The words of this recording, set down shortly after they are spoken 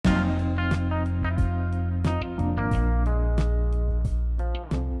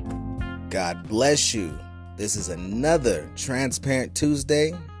God bless you. This is another Transparent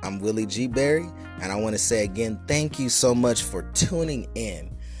Tuesday. I'm Willie G. Berry, and I want to say again, thank you so much for tuning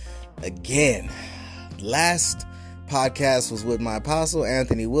in. Again, last podcast was with my apostle,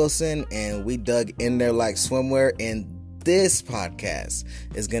 Anthony Wilson, and we dug in there like swimwear, and this podcast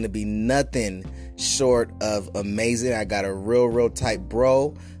is going to be nothing short of amazing. I got a real tight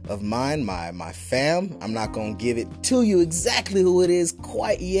bro of mine, my fam. I'm not going to give it to you exactly who it is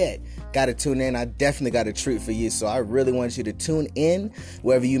quite yet. Got to tune in. I definitely got a treat for you. So I really want you to tune in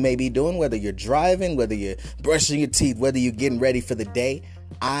wherever you may be doing, whether you're driving, whether you're brushing your teeth, whether you're getting ready for the day.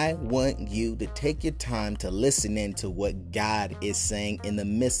 I want you to take your time to listen in to what God is saying in the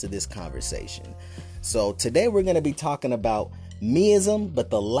midst of this conversation. So today we're going to be talking about Meism, but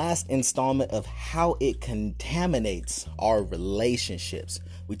the last installment of how it contaminates our relationships.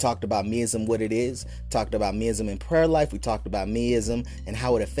 We talked about Meism, what it is, talked about Meism in prayer life, we talked about Meism and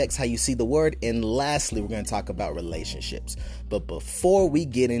how it affects how you see the word, and lastly, we're going to talk about relationships. But before we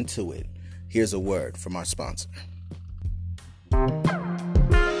get into it, here's a word from our sponsor.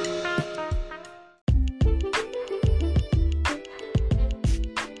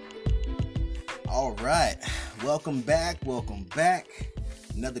 All right, welcome back.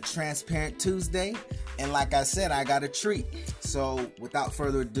 Another Transparent Tuesday, and like I said, I got a treat. So without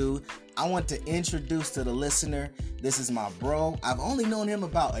further ado, I want to introduce to the listener, this is my bro. I've only known him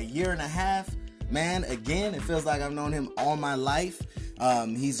about a year and a half. Man, again, it feels like I've known him all my life.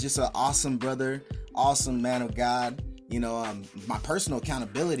 He's just an awesome brother, awesome man of God. You know, my personal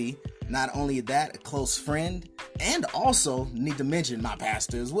accountability. Not only that, a close friend, and also need to mention my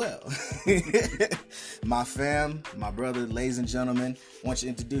pastor as well. My fam, my brother, ladies and gentlemen, I want to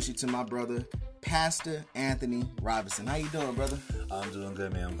introduce you to my brother, Pastor Anthony Robinson. How you doing, brother? I'm doing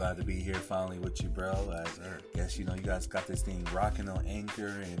good, man. I'm glad to be here finally with you, bro. I guess, you guys got this thing rocking on Anchor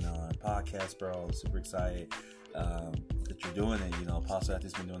and on podcast, bro. I'm super excited that you're doing it. Apostle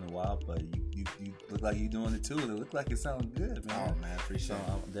Anthony's been doing it a while, but you look like you're doing it too. It look like it sounds good, man. Oh, man, appreciate it.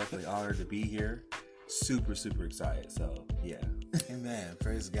 I'm definitely honored to be here. Super excited. So, yeah. Amen.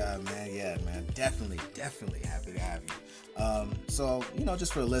 Praise God, man. Yeah, man. Definitely happy to have you. So,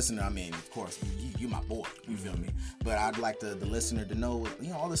 just for the listener, I mean, of course, you my boy. You feel me? But I'd like the listener to know,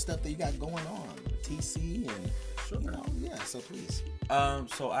 all the stuff that you got going on, TC and, yeah. So please.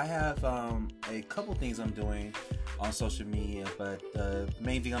 So I have a couple things I'm doing on social media, but the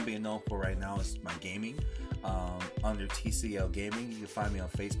main thing I'm being known for right now is my gaming. Under TCL Gaming, you can find me on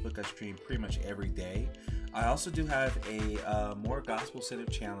Facebook. I stream pretty much every day. I also do have a more gospel-centered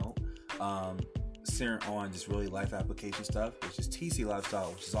channel centered on just really life application stuff, which is TC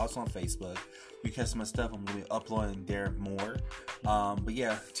Lifestyle, which is also on Facebook. You catch some of my stuff, I'm going to be uploading there more. But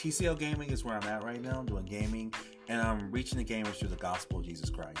yeah, TCL Gaming is where I'm at right now. I'm doing gaming, and I'm reaching the gamers through the gospel of Jesus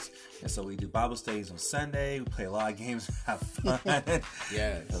Christ. And so we do Bible studies on Sunday. We play a lot of games, have fun.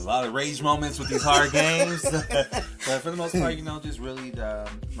 Yeah, a lot of rage moments with these hard games. But for the most part, just really,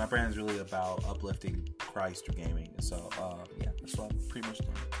 my brand is really about uplifting Christ through gaming. And so, yeah, that's what I'm pretty much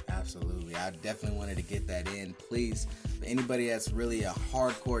doing. Absolutely. I definitely wanted to get that in. Please, for anybody that's really a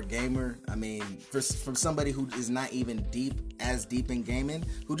hardcore gamer, I mean, from somebody who is not even as deep in gaming,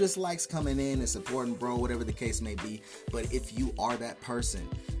 who just likes coming in and supporting bro, whatever the case may be. But if you are that person,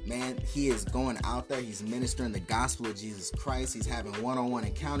 man, he is going out there. He's ministering the gospel of Jesus Christ. He's having one-on-one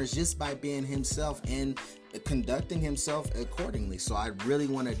encounters just by being himself and conducting himself accordingly. So I really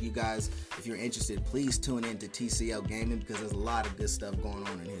wanted you guys, if you're interested, please tune in to TCL Gaming, because there's a lot of good stuff going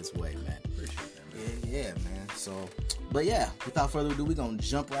on in his way, man. Appreciate that, man. Yeah, man. So, but yeah, without further ado, we're going to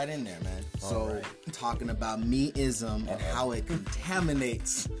jump right in there, man. So, talking about Meism and how it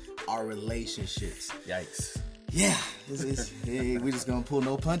contaminates our relationships. Yikes. Yeah, we're just going to pull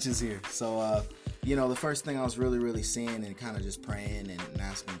no punches here. So, the first thing I was really seeing and kind of just praying and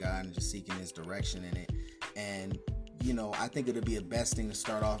asking God and just seeking his direction in it. And, I think it would be a best thing to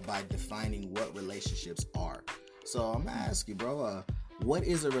start off by defining what relationships are. So I'm going to ask you, bro, what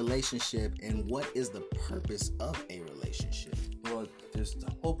is a relationship and what is the purpose of a relationship? Well, there's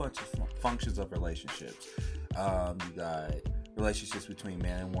a whole bunch of functions of relationships. You got relationships between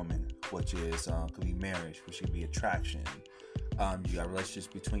man and woman, which is could be marriage, which could be attraction. You got relationships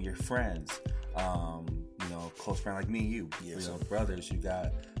between your friends, close friend like me and you. Yes. Brothers. You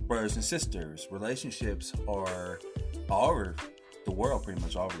got brothers and sisters. Relationships are all over the world, pretty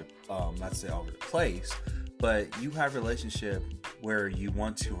much all over the, not to say all over the place, but you have relationship where you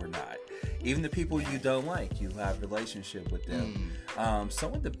want to or not. Even the people you don't like, you have relationship with them.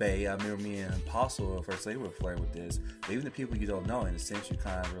 Someone debate, I remember me and Apostle first they were flirting with this, but even the people you don't know, in a sense, you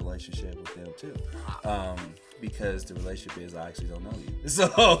kind of have a relationship with them too. Because the relationship is, I actually don't know you. So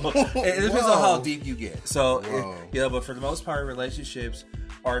it depends on how deep you get. So, but for the most part, relationships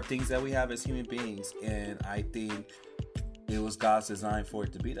are things that we have as human beings. And I think it was God's design for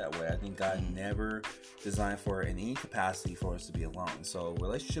it to be that way. I think God never designed for in any capacity for us to be alone. So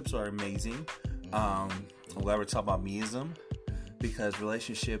relationships are amazing. I'm glad we're talking about Meism, because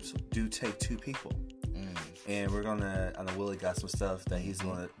relationships do take two people. And we're gonna, I know Willie got some stuff that he's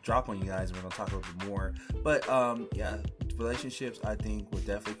gonna drop on you guys, and we're gonna talk a little bit more. But relationships I think were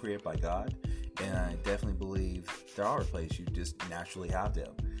definitely created by God, and I definitely believe there are a place you just naturally have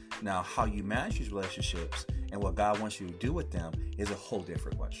them. Now, how you manage these relationships and what God wants you to do with them is a whole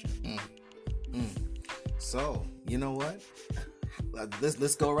different question. So, you know what?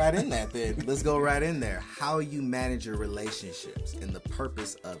 Let's go right in that then. Let's go right in there. How you manage your relationships and the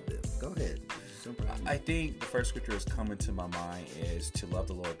purpose of this. Go ahead. I think the first scripture that's coming to my mind is to love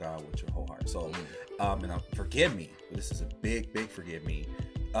the Lord God with your whole heart. So, and forgive me. This is a big forgive me.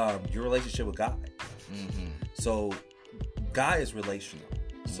 Your relationship with God. So, God is relational.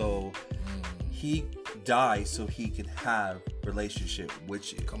 So, He died so He could have relationship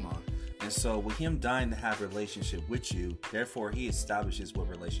with you. Come on. And so, with Him dying to have relationship with you, therefore He establishes what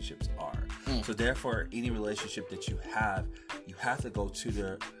relationships are. So, therefore, any relationship that you have to go to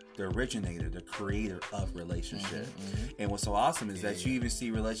the originator, the creator of relationship. And what's so awesome is that you even see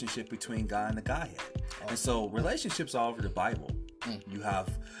relationship between God and the Godhead. And so relationships all over the Bible. You have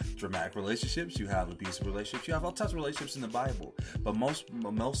dramatic relationships, you have abusive relationships, you have all types of relationships in the Bible. But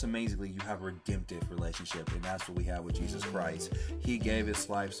most amazingly, you have a redemptive relationship, and that's what we have with Jesus Christ. He gave His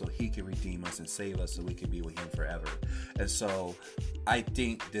life so He can redeem us and save us so we can be with Him forever. And so I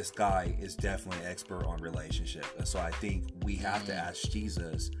think this guy is definitely an expert on relationship. And so I think we have to ask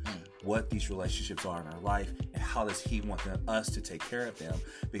Jesus what these relationships are in our life and how does He want us to take care of them.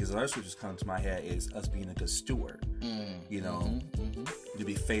 Because another scripture that's come to my head is us being a good steward. You know, to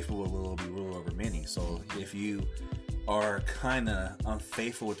be faithful with little, be rule over many. So if you are kind of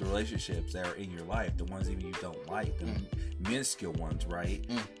unfaithful with the relationships that are in your life, the ones even you don't like, the minuscule ones, right?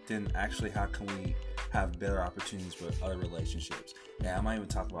 Then actually, how can we have better opportunities with other relationships? And I'm not even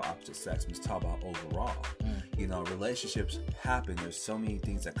talking about opposite sex, I'm just talking about overall. You know, relationships happen. There's so many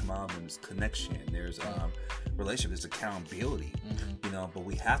things that come out of them. There's connection. There's relationship. There's accountability. You know, but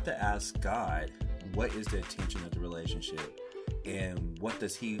we have to ask God, what is the intention of the relationship, and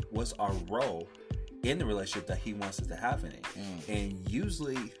what's our role in the relationship that He wants us to have in it. And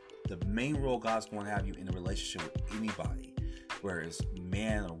usually the main role God's going to have you in a relationship with anybody, whether it's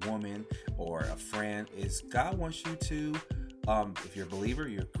man or woman or a friend, is God wants you to, if you're a believer,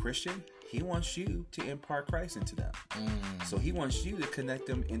 you're a Christian, He wants you to impart Christ into them. So He wants you to connect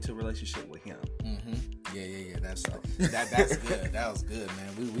them into a relationship with Him. Yeah. That's good. That was good,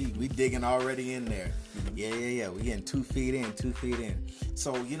 man. We digging already in there. Yeah. We getting 2 feet in.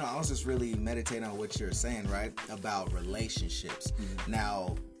 So, you know, I was just really meditating on what you're saying, right? About relationships.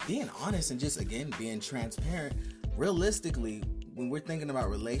 Now, being honest and just, again, being transparent, realistically, when we're thinking about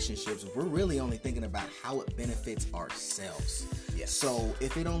relationships, we're really only thinking about how it benefits ourselves. Yes. So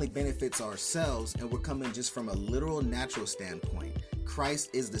if it only benefits ourselves and we're coming just from a literal, natural standpoint, Christ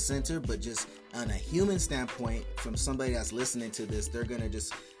is the center, but just on a human standpoint, from somebody that's listening to this, they're going to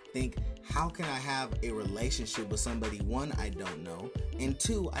just think, how can I have a relationship with somebody, one, I don't know, and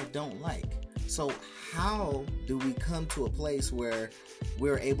two, I don't like? So how do we come to a place where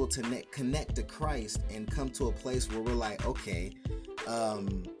we're able to connect to Christ and come to a place where we're like, okay,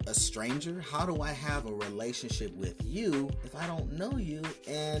 a stranger, how do I have a relationship with you if I don't know you,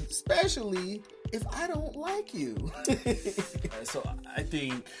 and especially if I don't like you? So I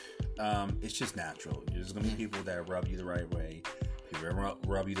think it's just natural. There's going to be people that rub you the right way, people that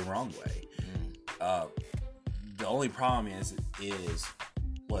rub you the wrong way. The only problem is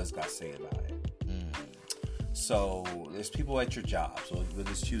what does God say about it? So there's people at your job. So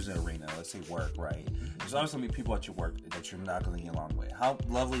let's choose an arena. Let's say work, right? There's always going to be people at your work that you're not going to get along with. How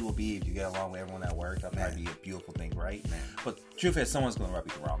lovely it will be if you get along with everyone at work. That might be a beautiful thing, right? But the truth is, someone's going to rub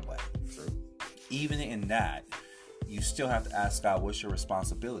you the wrong way. True. Even in that, you still have to ask God, what's your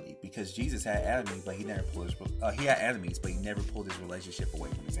responsibility? Because Jesus had enemies, but he never pulled his relationship away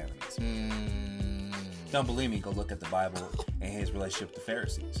from his enemies. Don't believe me? Go look at the Bible and his relationship with the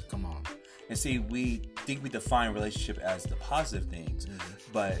Pharisees. Come on. And see, we think we define relationship as the positive things,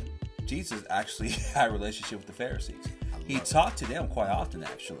 but Jesus actually had a relationship with the Pharisees. He talked to them quite often,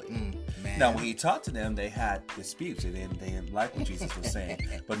 actually. Man. Now, when he talked to them, they had disputes. They didn't like what Jesus was saying.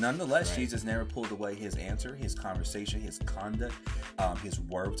 But nonetheless, right. Jesus never pulled away his answer, his conversation, his conduct, his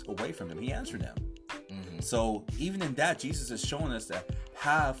words away from them. He answered them. So even in that, Jesus is showing us that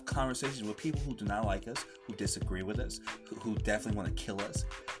have conversations with people who do not like us, who disagree with us, who definitely want to kill us.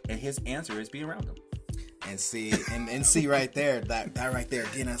 And his answer is be around them. And see, and see right there, that right there,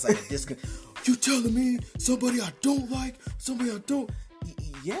 again, that's like a disconnect. You telling me somebody I don't like, somebody I don't...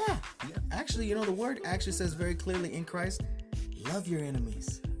 Yeah. Actually, the word actually says very clearly in Christ, love your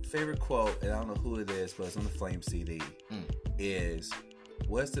enemies. Favorite quote, and I don't know who it is, but it's on the Flame CD, is,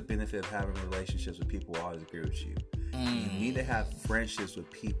 what's the benefit of having relationships with people who always agree with you? You need to have friendships with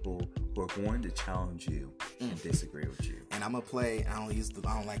people who are going to challenge you and disagree with you. And I'm gonna play. I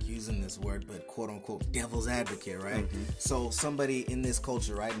don't like using this word, but quote unquote devil's advocate, right? So somebody in this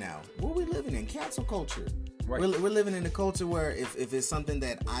culture right now, what are we living in? Cancel culture. Right. We're living in a culture where if it's something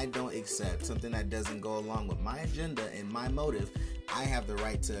that I don't accept, something that doesn't go along with my agenda and my motive, I have the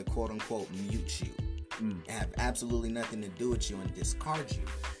right to quote unquote mute you. Have absolutely nothing to do with you and discard you.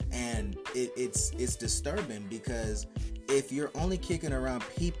 And it's disturbing because if you're only kicking around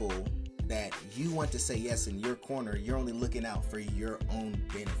people that you want to say yes in your corner, you're only looking out for your own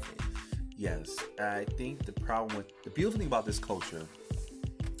benefit. Yes, I think the beautiful thing about this culture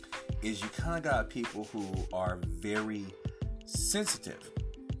is you kind of got people who are very sensitive.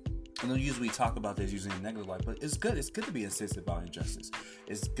 And usually we talk about this using a negative light, but it's good. It's good to be insensitive about injustice.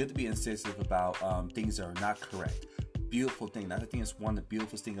 It's good to be insensitive about things that are not correct. Beautiful thing. I think it's one of the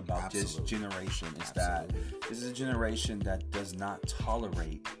beautiful things about this generation is that this is a generation that does not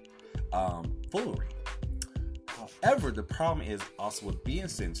tolerate foolery. However, the problem is also with being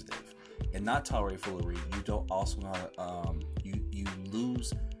sensitive and not tolerate foolery. You don't also you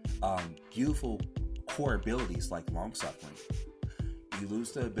lose beautiful core abilities like long suffering. You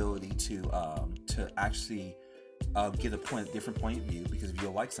lose the ability to actually get a different point of view, because if you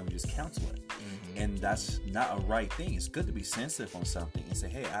don't like something, you just cancel it. And that's not a right thing. It's good to be sensitive on something and say,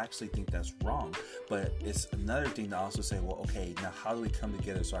 hey, I actually think that's wrong. But it's another thing to also say, well, okay, now how do we come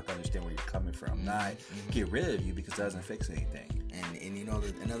together so I can understand where you're coming from? Not get rid of you because it doesn't fix anything. And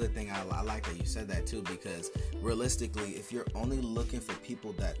another thing I like that you said that too, because realistically, if you're only looking for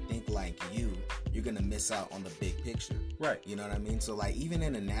people that think like you're gonna miss out on the big picture. Right. You know what I mean? So like even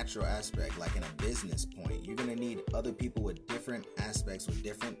in a natural aspect, like in a business point, you're gonna need other people with different aspects, with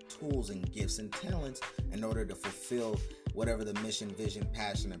different tools and gifts and talents in order to fulfill whatever the mission, vision,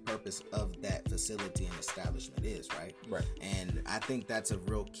 passion, and purpose of that facility and establishment is, right? Right. And I think that's a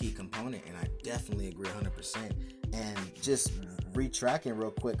real key component, and I definitely agree 100%. And just retracking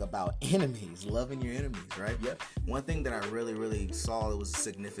real quick about enemies, loving your enemies, right? Yep. One thing that I really, really saw that was a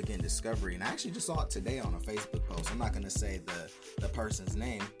significant discovery, and I actually just saw it today on a Facebook post. I'm not going to say the person's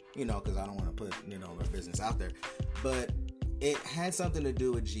name, because I don't want to put, their business out there. But it had something to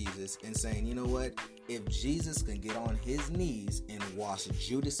do with Jesus and saying, you know what? If Jesus can get on his knees and wash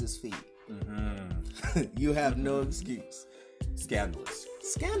Judas's feet, you have no excuse. Scandalous.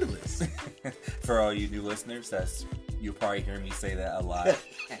 For all you new listeners, you'll probably hear me say that a lot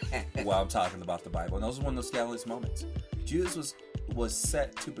while I'm talking about the Bible. And those are one of those scandalous moments. Judas was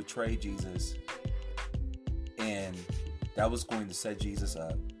set to betray Jesus, and that was going to set Jesus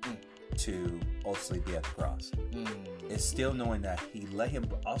up to ultimately be at the cross. It's still knowing that he let him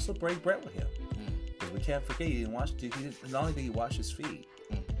also break bread with him. Because we can't forget, not only did he wash his feet,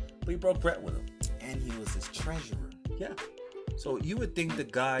 but he broke bread with him. And he was his treasurer. Yeah. So you would think the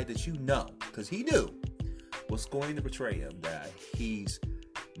guy that because he knew, was going to betray him, that he's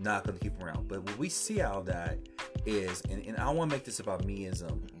not going to keep him around. But what we see out of that is, and I don't want to make this about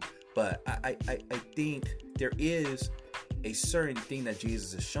meism, but I think there is a certain thing that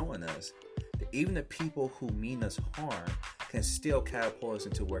Jesus is showing us, that even the people who mean us harm can still catapult us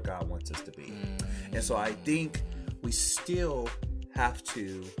into where God wants us to be. And so I think we still have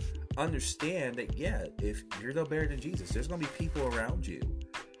to understand that, if you're no better than Jesus, there's going to be people around you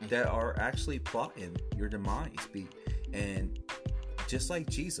that are actually plotting your demise. And just like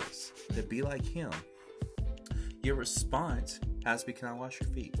Jesus, to be like him, your response has to be, can I wash your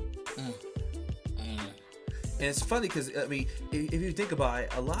feet? And it's funny because, if you think about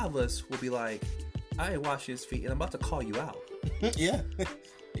it, a lot of us will be like, I ain't washing his feet and I'm about to call you out. Yeah.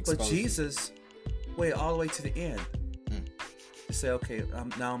 But Jesus wait all the way to the end to say, okay, now I'm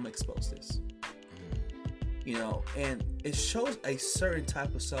going to expose this. And it shows a certain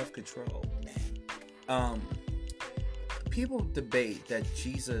type of self-control. People debate that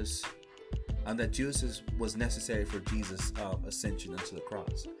Judas was necessary for Jesus' ascension into the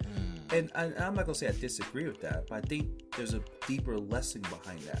cross. and I'm not gonna say I disagree with that, but I think there's a deeper lesson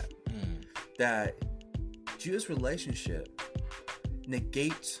behind that. That Judas' relationship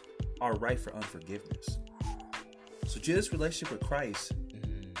negates our right for unforgiveness. So Judas' relationship with Christ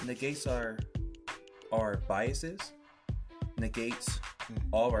negates our biases, negates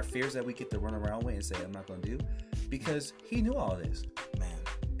all of our fears that we get to run around with and say, I'm not going to do, because he knew all this. Man.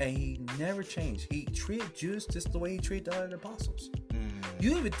 And he never changed. He treated Judas just the way he treated the other apostles.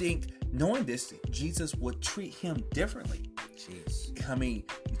 You even think, knowing this, Jesus would treat him differently. Jeez. I mean,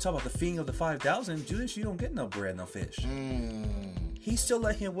 you talk about the feeding of the 5,000. Judas, you don't get no bread, no fish. He still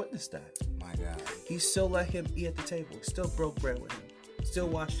let him witness that. My God. He still let him eat at the table. He still broke bread with him. Still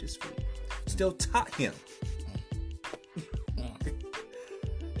washed his feet. Still taught him.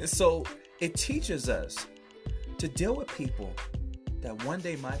 And so it teaches us to deal with people that one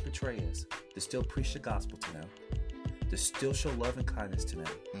day might betray us, to still preach the gospel to them, to still show love and kindness to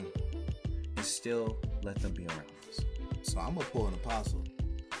them, and still let them be around us. So I'm going to pull an apostle.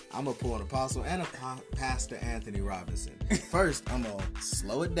 I'm going to pull an apostle and a Pastor Anthony Robinson. First, I'm going to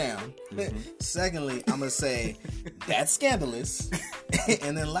slow it down. Secondly, I'm going to say, that's scandalous.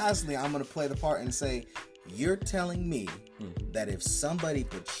 And then lastly, I'm going to play the part and say, you're telling me that if somebody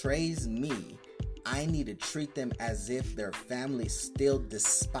betrays me, I need to treat them as if their family still,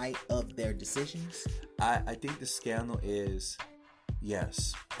 despite of their decisions? I think the scandal is,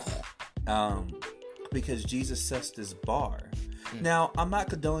 yes. Because Jesus sets this bar. Now, I'm not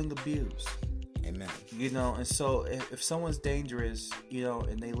condoning abuse. Amen. You know, and so if someone's dangerous, you know,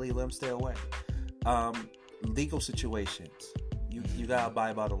 and they leave, let them stay away. Legal situations, you gotta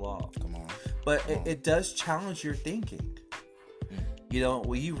abide by the law. Come on. But it does challenge your thinking. You know,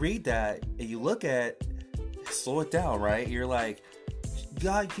 when you read that and you look at, slow it down, right? You're like,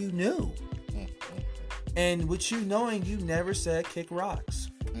 God, you knew. And with you knowing, you never said kick rocks.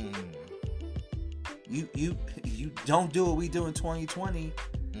 You don't do what we do in 2020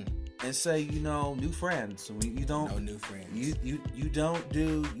 and say, you know, new friends. You don't. No new friends. You don't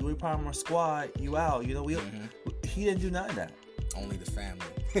do. You ain't part of my squad. You out. You know, he didn't do none of that. Only the family.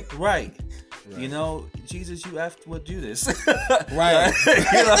 Right. You know, Jesus, you have to do this. Right. You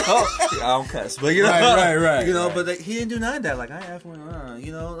know, I don't cuss, but you know, right. You know, but he didn't do none of that. Like I have one,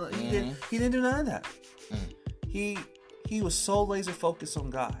 you know, he didn't do none of that. He was so laser focused on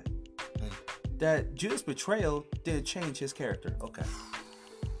God that Judas' betrayal didn't change his character. Okay.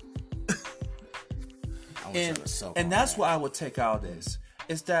 And that's what I would take out of this,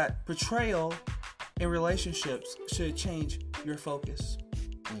 is that betrayal in relationships should change your focus.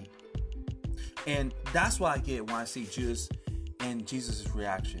 And that's what I get when I see Judas and Jesus'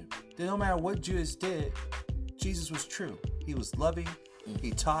 reaction. That no matter what Judas did, Jesus was true. He was loving, he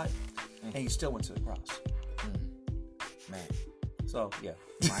taught, and he still went to the cross. Man. So, yeah.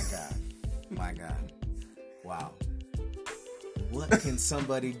 My God. Wow. What can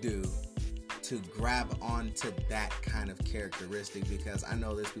somebody do to grab onto that kind of characteristic? Because I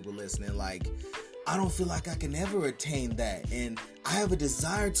know there's people listening like, I don't feel like I can ever attain that. And I have a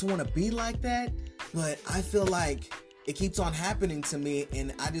desire to want to be like that, but I feel like it keeps on happening to me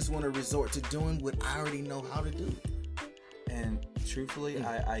and I just want to resort to doing what I already know how to do. And truthfully,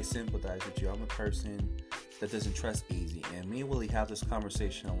 I sympathize with you. I'm a person that doesn't trust easy. And me and Willie have this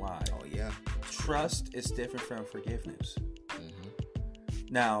conversation a lot. Oh, yeah. Trust is different from forgiveness.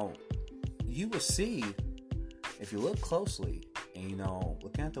 Now, you will see, if you look closely and, you know,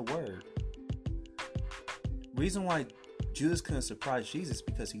 looking at the word, reason why Judas couldn't surprise Jesus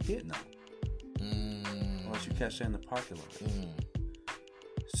because he did know. Unless you catch that in the parking lot.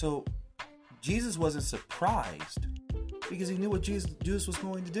 So Jesus wasn't surprised because he knew what Judas was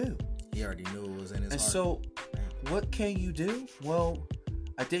going to do. He already knew it was in his heart. And so, what can you do? Well,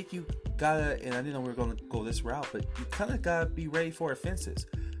 I think you gotta, and I didn't know we were going to go this route, but you kind of gotta be ready for offenses.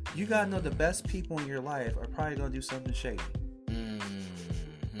 You gotta know the best people in your life are probably going to do something shady.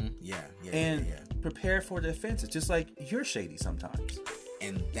 And prepare for the offenses, just like you're shady sometimes.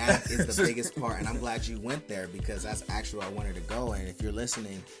 And that is the biggest part. And I'm glad you went there because that's actually where I wanted to go. And if you're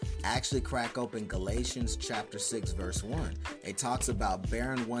listening, actually crack open Galatians chapter 6, verse 1. It talks about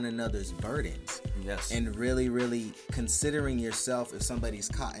bearing one another's burdens. Yes. And really, really considering yourself if somebody's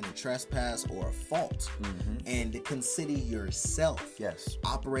caught in a trespass or a fault. And to consider yourself. Yes.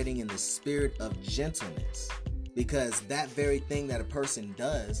 Operating in the spirit of gentleness. Because that very thing that a person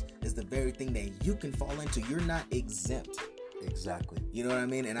does is the very thing that you can fall into. You're not exempt. Exactly. You know what I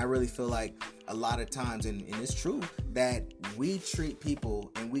mean? And I really feel like a lot of times, and it's true, that we treat people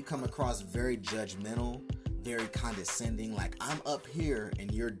and we come across very judgmental, very condescending, like I'm up here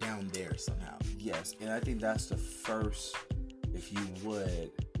and you're down there somehow. Yes, and I think that's the first, if you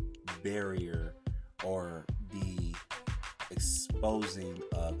would, barrier or the exposing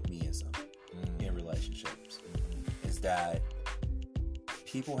of meism in relationships is that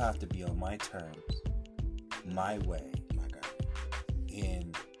people have to be on my terms, my way. My God.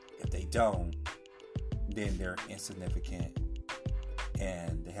 And if they don't, then they're insignificant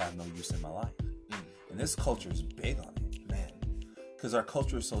and they have no use in my life. And this culture is big on it, Man. because our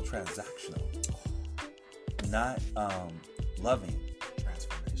culture is so transactional, not loving,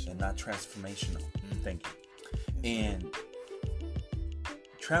 Transformation. and not transformational. Thank you. And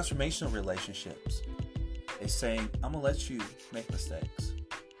transformational relationships is saying, I'm gonna let you make mistakes.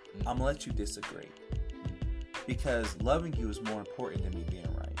 I'm gonna let you disagree, because loving you is more important than me being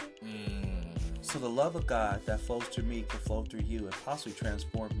right. So the love of God that flows through me can flow through you and possibly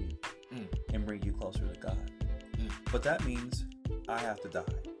transform you and bring you closer to God. But that means I have to die.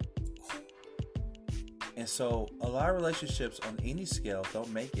 And so a lot of relationships on any scale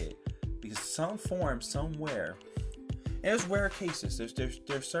don't make it because some form somewhere. And there's rare cases.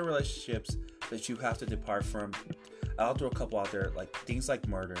 There's some relationships that you have to depart from. I'll throw a couple out there, like things like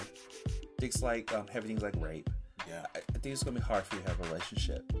murder, things like heavy things like rape. Yeah. I think it's gonna be hard for you to have a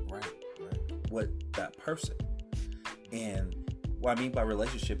relationship Right. with that person. And what I mean by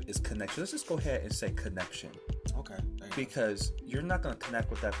relationship is connection. Let's just go ahead and say connection. Okay. Because you're not going to connect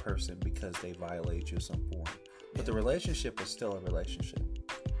with that person because they violate you in some form. But the relationship is still a relationship.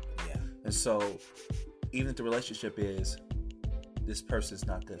 Yeah. And so, even if the relationship is, this person's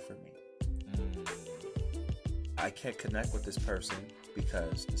not good for me. I can't connect with this person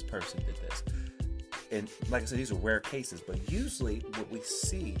because this person did this. And like I said, these are rare cases. But usually what we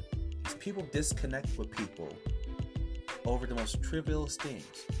see is people disconnect with people over the most trivialist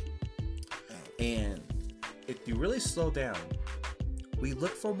things. And if you really slow down, we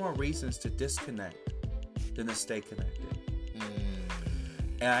look for more reasons to disconnect than to stay connected.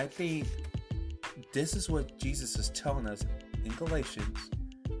 And I think this is what Jesus is telling us in Galatians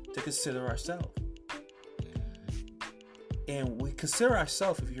to consider ourselves. And we consider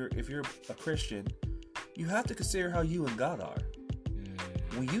ourselves, if you're a Christian, you have to consider how you and God are.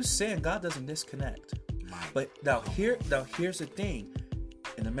 When you sin, God doesn't disconnect. But now here's the thing.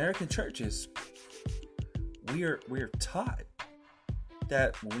 In American churches, we are taught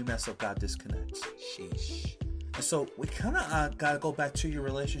that when we mess up, God disconnects. Sheesh. And so we kind of got to go back to your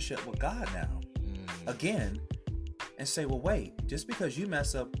relationship with God now, again, and say, well, wait, just because you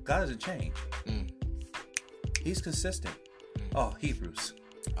mess up, God doesn't change. He's consistent. Oh, Hebrews.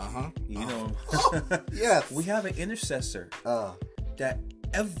 You know, yes. We have an intercessor that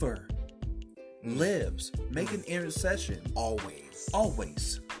ever lives, making intercession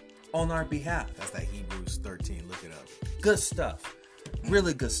Always on our behalf. That's that Hebrews 13. Look it up. Good stuff.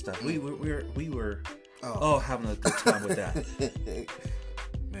 Really good stuff. We were having a good time with that.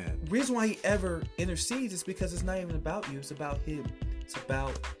 Man. Reason why he ever intercedes is because it's not even about you. It's about him. It's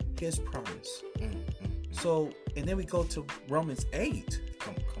about his promise. So, and then we go to Romans 8.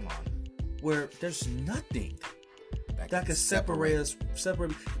 Come on. Where there's nothing that can separate us.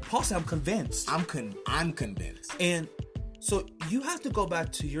 Paul said, I'm convinced. I'm convinced. And so you have to go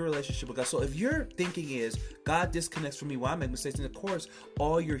back to your relationship with God. So if your thinking is God disconnects from me while I make mistakes, then of course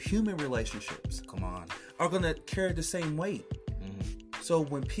all your human relationships are going to carry the same weight. So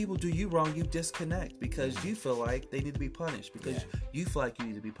when people do you wrong, you disconnect because you feel like they need to be punished, because you feel like you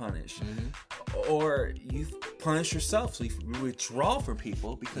need to be punished. Or you punish yourself, so you withdraw from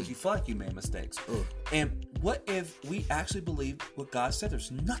people because you feel like you made mistakes. And what if we actually believe what God said? There's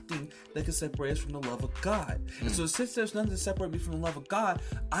nothing that can separate us from the love of God. And so since there's nothing to separate me from the love of God,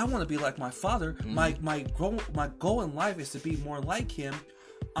 I want to be like my Father. My goal in life is to be more like Him.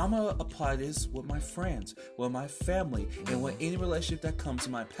 I'm going to apply this with my friends, with my family, and with any relationship that comes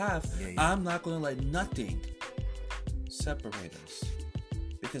in my path. I'm not going to let nothing separate us,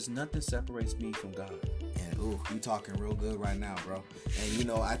 because nothing separates me from God. And you talking real good right now, bro.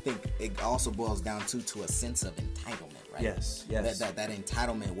 And I think it also boils down to a sense of entitlement, right? Yes. That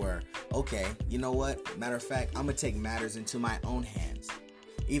entitlement where, okay, you know what? Matter of fact, I'm going to take matters into my own hands.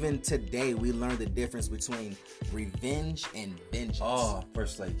 Even today, we learned the difference between revenge and vengeance. Oh,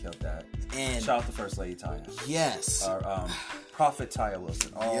 First Lady killed that. And shout out to First Lady Taya. Yes. Or Prophet Taya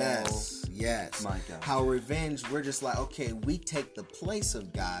Wilson. Oh, yes. My God. How revenge, we're just like, okay, we take the place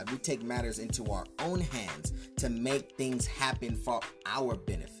of God. We take matters into our own hands to make things happen for our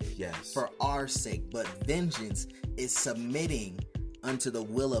benefit. Yes. For our sake. But vengeance is submitting unto the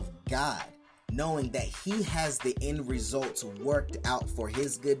will of God. knowing that he has the end results worked out for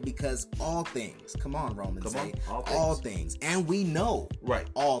his good, because all things, come on, Romans 8, all things, and we know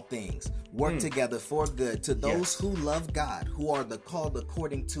all things work together for good to those who love God, who are the called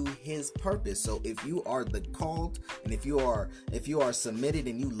according to his purpose. So if you are the called, and if you are submitted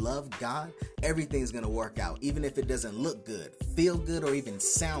and you love God, everything's going to work out, even if it doesn't look good, feel good, or even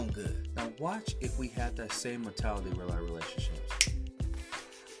sound good. Now watch if we had that same mentality with our relationships.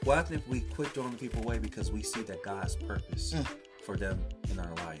 What happens if we quit throwing people away because we see that God's purpose for them in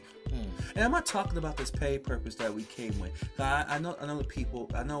our life? And I'm not talking about this paid purpose that we came with. I know the people.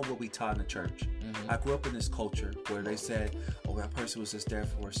 I know what we taught in the church. I grew up in this culture where they said, "Oh, that person was just there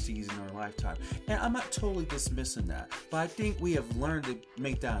for a season or a lifetime," and I'm not totally dismissing that. But I think we have learned to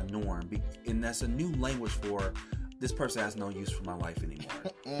make that a norm, and that's a new language for this person has no use for my life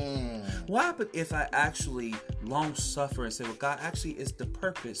anymore. What happened if I actually long suffer and say, well, God actually is the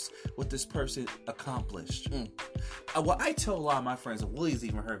purpose what this person accomplished? What I tell a lot of my friends, and Willie's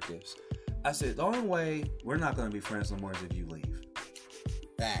even heard this, I said, the only way we're not going to be friends no more is if you leave.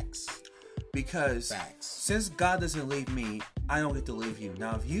 Facts. Because since God doesn't leave me, I don't get to leave you.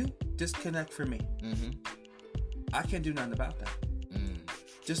 Now, if you disconnect from me, I can't do nothing about that.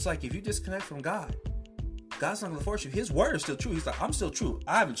 Just like if you disconnect from God, God's not going to force you. His word is still true. He's like, I'm still true.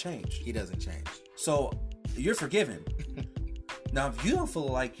 I haven't changed. He doesn't change. So you're forgiven. Now, if you don't feel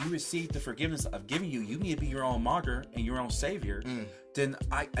like you received the forgiveness I've given you, you need to be your own martyr and your own savior, then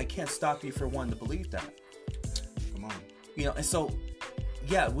I can't stop you for wanting to believe that. Come on. You know, and so,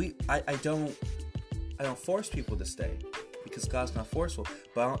 yeah, I don't force people to stay because God's not forceful,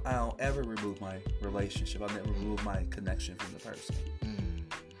 but I don't ever remove my relationship. I'll never remove my connection from the person.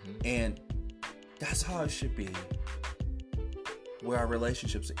 And that's how it should be with our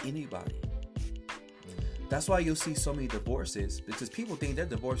relationships with anybody. That's why you'll see so many divorces, because people think they're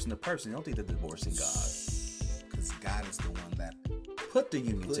divorcing the person. They don't think they're divorcing God. Because God is the one that put the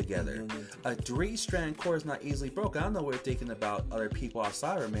union together. A three-strand cord is not easily broken. I know we're thinking about other people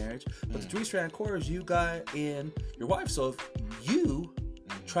outside our marriage, but the three-strand cord is you, God, and your wife. So if you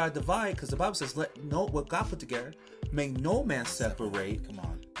try to divide, because the Bible says, what God put together, make no man separate. Come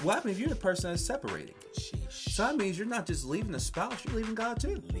on. What happens if you're the person that's separating? Sheesh. So that means you're not just leaving the spouse, you're leaving God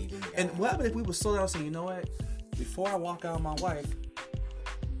too. Leaving God. And what happens if we would slow down and say, you know what? Before I walk out on my wife,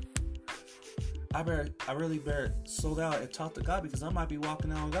 I really better slow down and talk to God, because I might be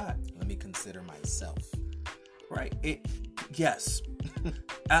walking out on God. Let me consider myself. Right. Yes.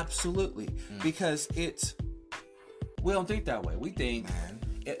 Absolutely. Because we don't think that way. We think,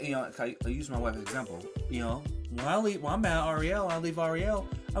 I use my wife as an example. When I'm at Ariel, I leave Ariel.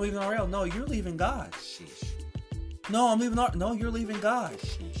 I'm leaving Ariel. No, you're leaving God. Sheesh. No, I'm leaving. No, you're leaving God.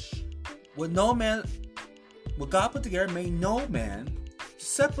 Sheesh. What God put together, may no man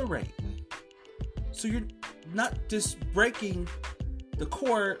separate. So you're not just breaking the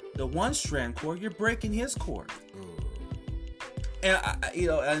cord, the one strand cord. You're breaking His cord. And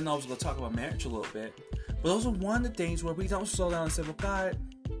I know I was going to talk about marriage a little bit, but those are one of the things where we don't slow down and say, well, God,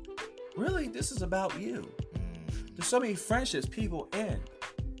 really, this is about you. There's so many friendships people end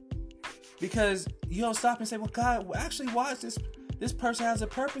because you don't stop and say, well, God, actually, why is this person has a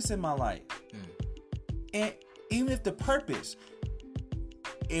purpose in my life? And even if the purpose,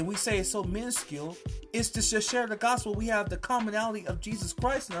 and we say it's so minuscule, is to just share the gospel. We have the commonality of Jesus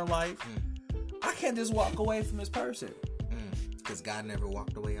Christ in our life. I can't just walk away from this person. Because God never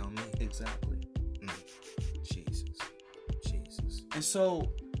walked away on me. Exactly. Jesus. And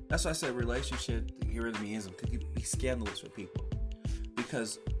so that's why I said relationship, get rid of meism, could be scandalous for people.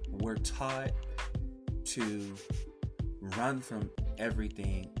 Because we're taught to run from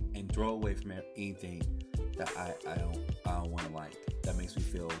everything and throw away from anything that I don't want to like. That makes me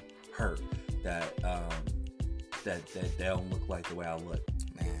feel hurt. That they don't look like the way I look.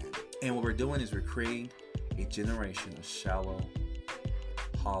 Man. And what we're doing is we're creating a generation of shallow,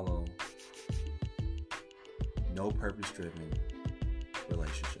 hollow, no purpose-driven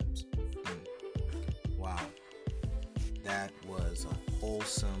relationships. Wow. That was a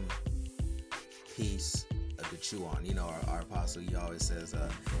wholesome piece to chew on. Our apostle, he always says,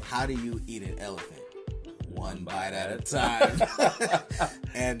 how do you eat an elephant? One bite at a time.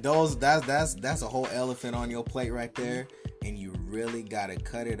 And that's a whole elephant on your plate right there. And you really got to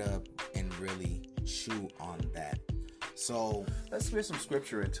cut it up and really chew on that. So let's get some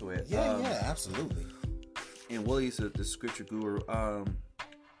scripture into it. Yeah, absolutely. And Willie's the scripture guru.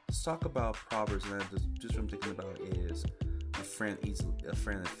 Let's talk about Proverbs. And just what I'm thinking about is a friend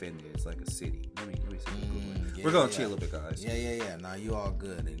offended. It's like a city. Let me see. Yeah, we're gonna chill a little bit, guys. Yeah. Now you all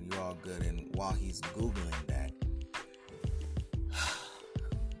good, and while he's googling that,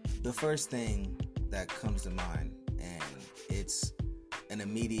 The first thing that comes to mind, and it's an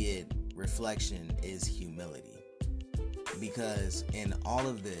immediate reflection, is humility. Because in all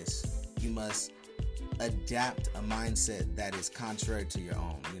of this, you must adapt a mindset that is contrary to your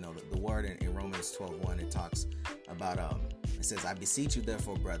own. You know, the word in Romans 12:1, it talks about, it says, I beseech you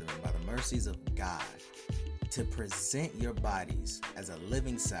therefore, brethren, by the mercies of God, to present your bodies as a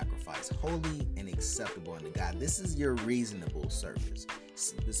living sacrifice, holy and acceptable unto God. This is your reasonable service.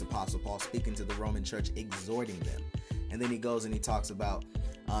 This Apostle Paul speaking to the Roman church, exhorting them. And then he goes and he talks about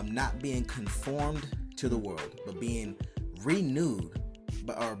not being conformed to the world, but being renewed,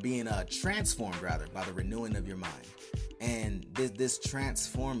 or being transformed rather, by the renewing of your mind. And this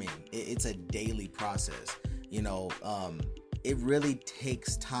transforming, it's a daily process. You know, it really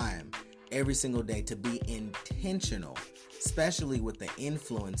takes time every single day to be intentional, especially with the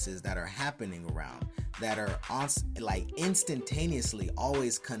influences that are happening around, that are like instantaneously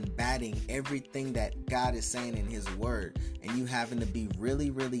always combating everything that God is saying in his word, and you having to be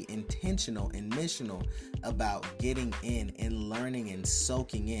really, really intentional and missional about getting in and learning and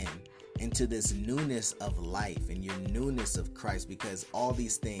soaking in into this newness of life and your newness of Christ, because all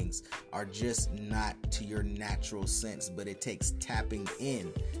these things are just not to your natural sense, but it takes tapping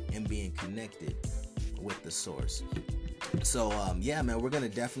in and being connected with the source. So, yeah, man, we're going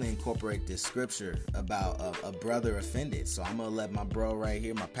to definitely incorporate this scripture about a brother offended. So I'm going to let my bro right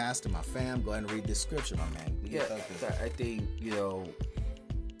here, my pastor, my fam, go ahead and read this scripture, my man. Yeah, I think, you know,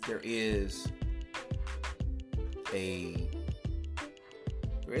 there is a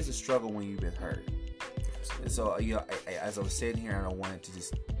struggle when you've been hurt. Absolutely. And so, you know, as I was sitting here, I don't want it to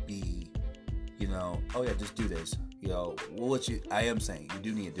just be, you know, oh yeah, just do this. You know, I am saying you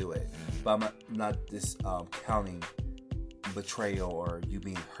do need to do it, but I'm not this counting betrayal or you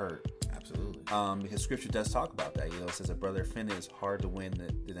being hurt. Absolutely. Because scripture does talk about that. You know, it says a brother offended is hard to win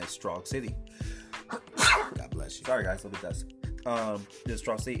the next strong city. God bless you. Sorry guys, look at that. The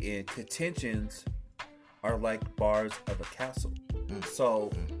strong city, and contentions are like bars of a castle. So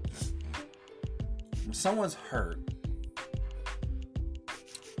when someone's hurt,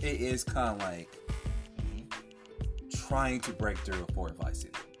 it is kind of like trying to break through a fortified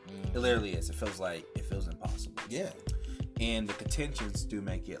city. It literally is. It feels impossible. Yeah. And the contentions do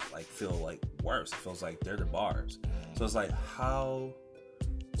make it like feel like worse. It feels like they're the bars. So it's like, how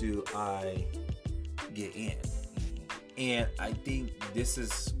do I get in? And I think this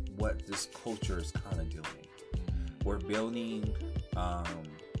is what this culture is kind of doing. We're building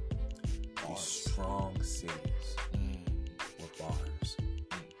these strong cities with bars.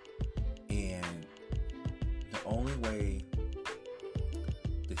 And the only way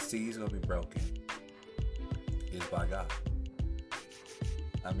the city is going to be broken is by God.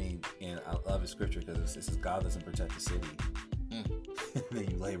 I mean, and I love the scripture because it says God doesn't protect the city. Then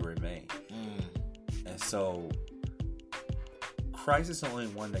you labor in vain. And so Christ is the only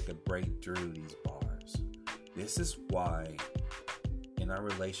one that could break through these bars. This is why in our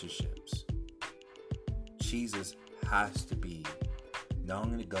relationships, Jesus has to be not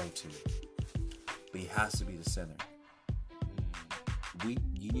only the go-to, but he has to be the center.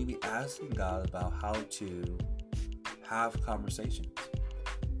 You need to be asking God about how to have conversations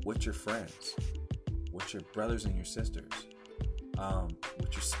with your friends, with your brothers and your sisters,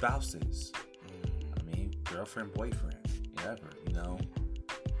 with your spouses. I mean, girlfriend, boyfriend, whatever, you know.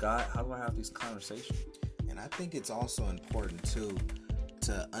 God, how do I have these conversations? And I think it's also important too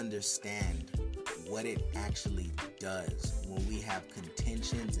to understand what it actually does when we have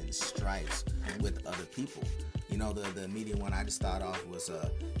contentions and strifes with other people. You know, the immediate one I just thought off was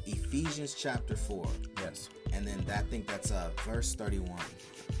Ephesians chapter 4. Yes. And then I think that's verse 31.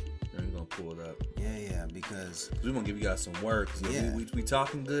 We're going to pull it up. Yeah, because we want to give you guys some work. Yeah. We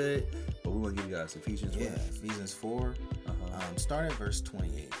talking good, but we want to give you guys Ephesians 4. Yeah, Ephesians 4. Start at verse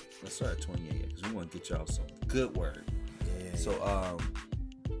 28. Let's start at 28 because we want to get y'all some good word. Yeah. So,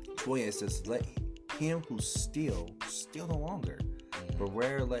 28 says, let him who steal no longer, but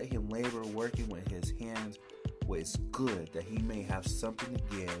rather let him labor, working with his hands what is good, that he may have something to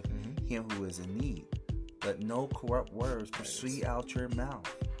give him who is in need. Let no corrupt words proceed out your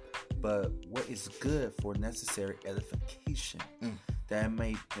mouth, but what is good for necessary edification, that it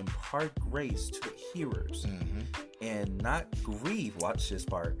may impart grace to the hearers, and not grieve, watch this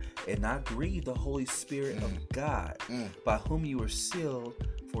part, and not grieve the Holy Spirit of God, by whom you were sealed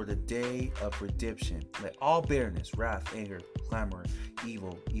for the day of redemption. Let all bitterness, wrath, anger, clamor,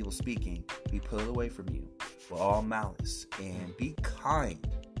 evil speaking be put away from you, with all malice, and be kind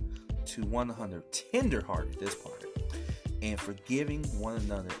to one another, tender-hearted, this part, and forgiving one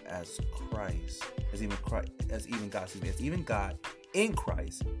another as even God in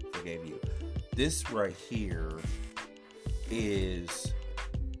Christ forgave you. This right here is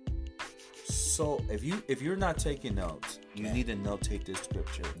so. If you're not taking notes, you need to notate this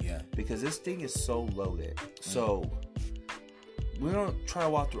scripture. Yeah. Because this thing is so loaded. So we don't try to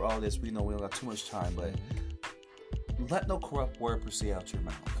walk through all this. We know we don't got too much time, but let no corrupt word proceed out your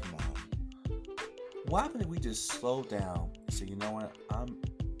mouth. Come on. What happens if we just slow down and say, you know what,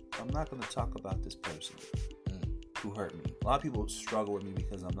 I'm not going to talk about this person who hurt me. A lot of people struggle with me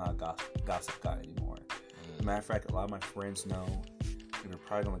because I'm not a gossip guy anymore. As a matter of fact, a lot of my friends know if you're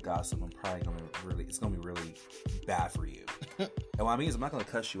probably going to gossip, it's going to be really bad for you. And what I mean is I'm not going to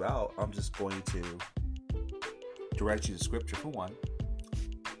cuss you out. I'm just going to direct you to scripture for one.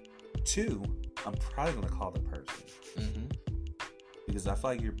 Two, I'm probably going to call the person. Because I feel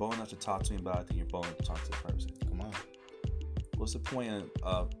like you're bold enough to talk to me about it, then you're bold enough to talk to the person. Come on. What's the point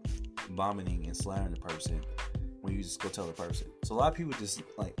of vomiting and slandering the person when you just go tell the person? So a lot of people just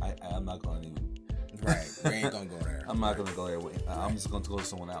like, I'm not going to even. Right. We ain't going to go there. I'm not going to go there. I'm just going to go to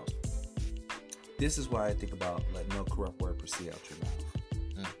someone else. This is why I think about let no corrupt word proceed out your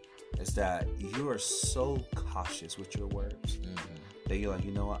mouth. It's that you are so cautious with your words that you're like,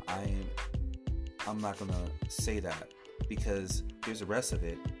 you know what, I'm not going to say that because here's the rest of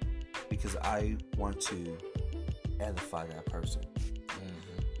it, because I want to edify that person.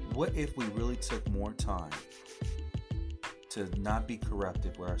 What if we really took more time to not be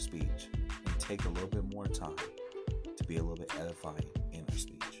corruptive with our speech and take a little bit more time to be a little bit edifying in our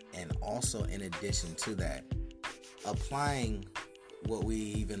speech? And also, in addition to that, applying what we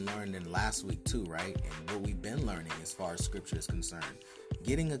even learned in last week too, right? And what we've been learning as far as scripture is concerned.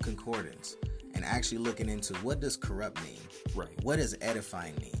 Getting a concordance and actually looking into what does corrupt mean? Right. What does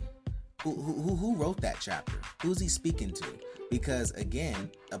edifying mean? Who wrote that chapter? Who's he speaking to? Because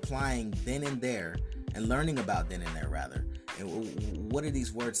again, applying then and there and learning about then and there rather. And what are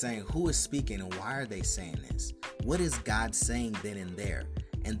these words saying? Who is speaking and why are they saying this? What is God saying then and there?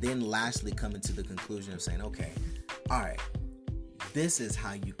 And then lastly coming to the conclusion of saying, okay, all right, this is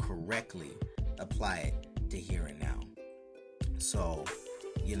how you correctly apply it to here and now. So,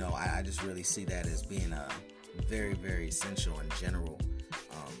 you know, I just really see that as being very, very essential in general.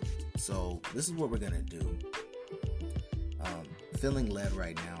 So this is what we're going to do. Feeling led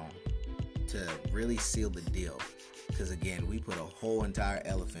right now to really seal the deal. Because again, we put a whole entire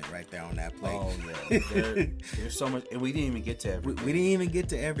elephant right there on that plate. Oh yeah, there's so much, and we didn't even get to everything. We didn't even get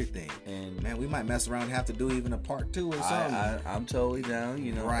to everything, and man, we might mess around and have to do even a part 2 or something. I'm totally down.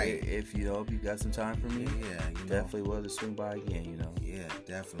 You know, right? If you got some time for me, yeah, you definitely will to swing by again. You know, yeah,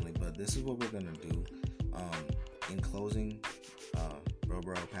 definitely. But this is what we're gonna do. In closing,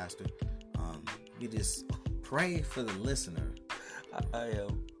 bro, pastor, you just pray for the listener. I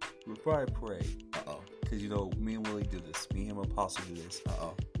am. We'll probably pray. Because, you know, me and Willie do this. Me and him Apostle do this.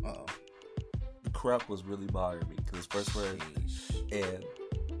 The corrupt was really bothering me. Because first word. And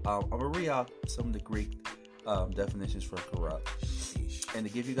I'm going to read out some of the Greek definitions for corrupt. And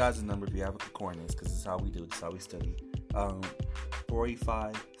to give you guys a number if you have a concordance, because this is how we do it. This is how we study.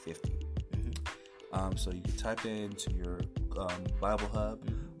 4550. So you can type it into your Bible Hub.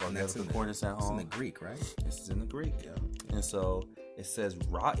 Or you have a concordance at home. It's in the Greek, right? This is in the Greek. Yeah. And so it says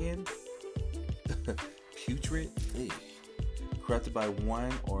rotten, putrid, corrupted by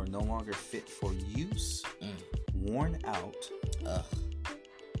one or no longer fit for use, worn out,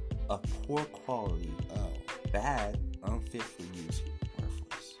 of poor quality, bad, unfit for use,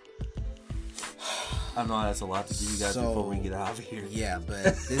 worthless. I know that's a lot to do, you guys, before we get out of here. Yeah, but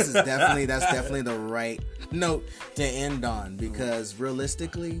this is definitely the right note to end on, because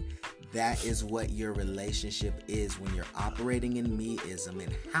realistically, that is what your relationship is when you're operating in meism,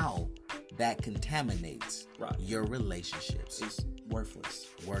 and how that contaminates your relationships. It's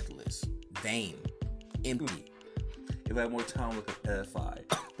worthless, vain, empty. If I had more time, we could edify.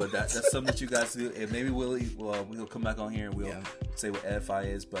 But that's something that you guys do. And maybe we'll come back on here and we'll say what edify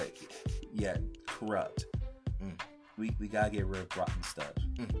is. But yeah, corrupt. We gotta get rid of rotten stuff.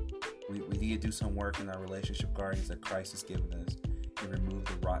 We need to do some work in our relationship gardens that Christ has given us and remove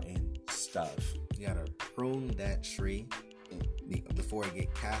the rotten stuff. You gotta prune that tree before it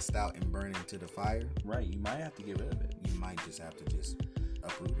get cast out and burned into the fire. Right, you might have to get rid of it. You might just have to just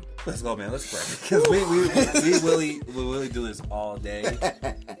uproot it. Let's go, man. Let's pray. Because we really do this all day.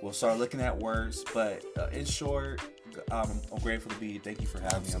 We'll start looking at words, but in short, I'm grateful to be. Thank you for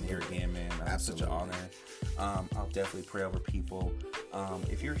having me. I'm here again, man. It's such an honor. I'll definitely pray over people.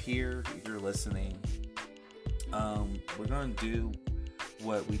 If you're here, if you're listening, we're gonna do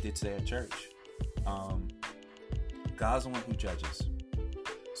what we did today at church. God's the one who judges.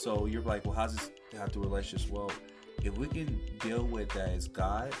 So you're like, well, how does this have to do with relationships? Well, if we can deal with that as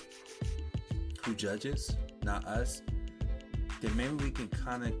God who judges, not us, then maybe we can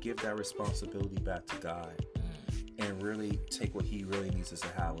kind of give that responsibility back to God and really take what He really needs us to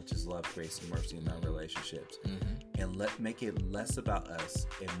have, which is love, grace, and mercy in our relationships, and make it less about us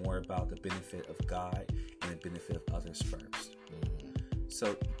and more about the benefit of God and the benefit of others first.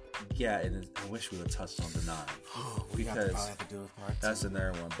 So, yeah, and I wish we would have touched on the 9 because have to do part 2. That's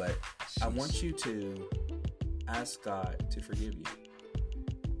another one. But I want you to ask God to forgive you.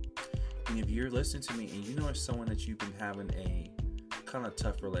 And if you're listening to me and you know it's someone that you've been having a kind of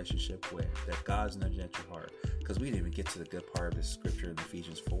tough relationship with, that God's nudging at your heart, because we didn't even get to the good part of this scripture in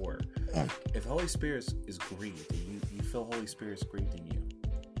Ephesians 4. If Holy Spirit is grieved, and you feel Holy Spirit's grieved in you,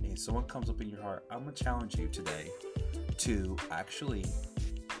 and someone comes up in your heart, I'm going to challenge you today to actually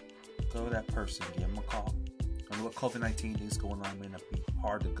go to that person, give them a call. I know with COVID-19 things going on, may not be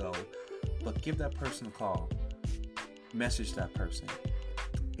hard to go, but give that person a call, message that person,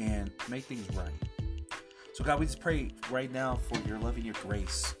 and make things right. So God, we just pray right now for your love and your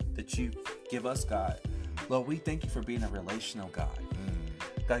grace that you give us, God. Lord, we thank you for being a relational God.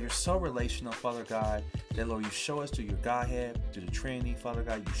 God, you're so relational, Father God, that, Lord, you show us through your Godhead, through the Trinity, Father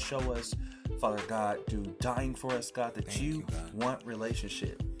God. You show us, Father God, through dying for us, God, that you want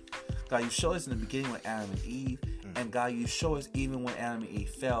relationship. God, you show us in the beginning with Adam and Eve, and God, you show us even when Adam and Eve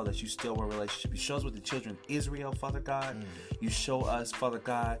fell that you still were a relationship. You show us with the children of Israel, Father God. You show us, Father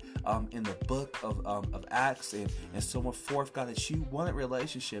God, in the book of Acts and so forth, God, that you wanted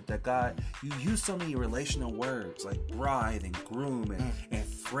relationship. That God, you use so many relational words like bride and groom and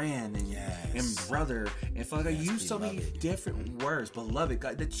friend and brother, and Father God, you use so many different words, beloved,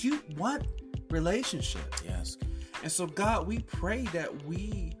 God, that you want relationship. Yes. And so, God, we pray that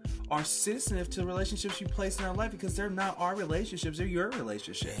we are sensitive to relationships you place in our life, because they're not our relationships, they're your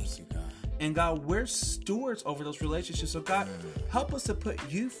relationships. Thank you, God. And God, we're stewards over those relationships. So God, help us to put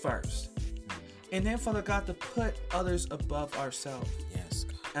you first. And then, Father God, to put others above ourselves. Yes,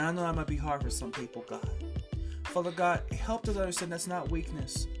 God. And I know that might be hard for some people, God. Father God, help us understand that's not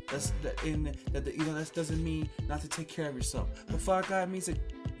weakness. That doesn't mean not to take care of yourself. But Father God, it means that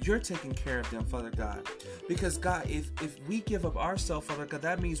you're taking care of them, Father God. Because God, if we give up ourselves, Father God,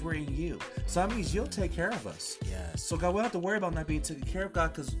 that means we're in you. So that means you'll take care of us. Yes. So God, we don't have to worry about not being taken care of,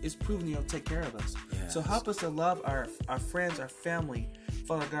 God, because it's proven you'll take care of us. Yes. So help us to love our friends, our family,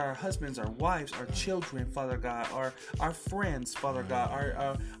 Father God, our husbands, our wives, our children, Father God, our friends, Father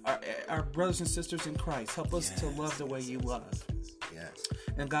God, our brothers and sisters in Christ. Help us to love the way you love. Yes.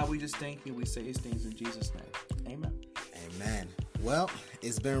 And God, we just thank you. We say these things in Jesus' name. Amen. Amen. Well,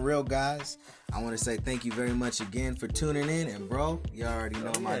 it's been real, guys. I want to say thank you very much again for tuning in. And bro, you already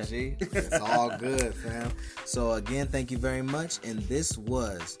know my G. It's all good, fam. So again, thank you very much. And this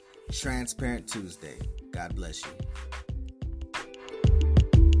was Transparent Tuesday. God bless you.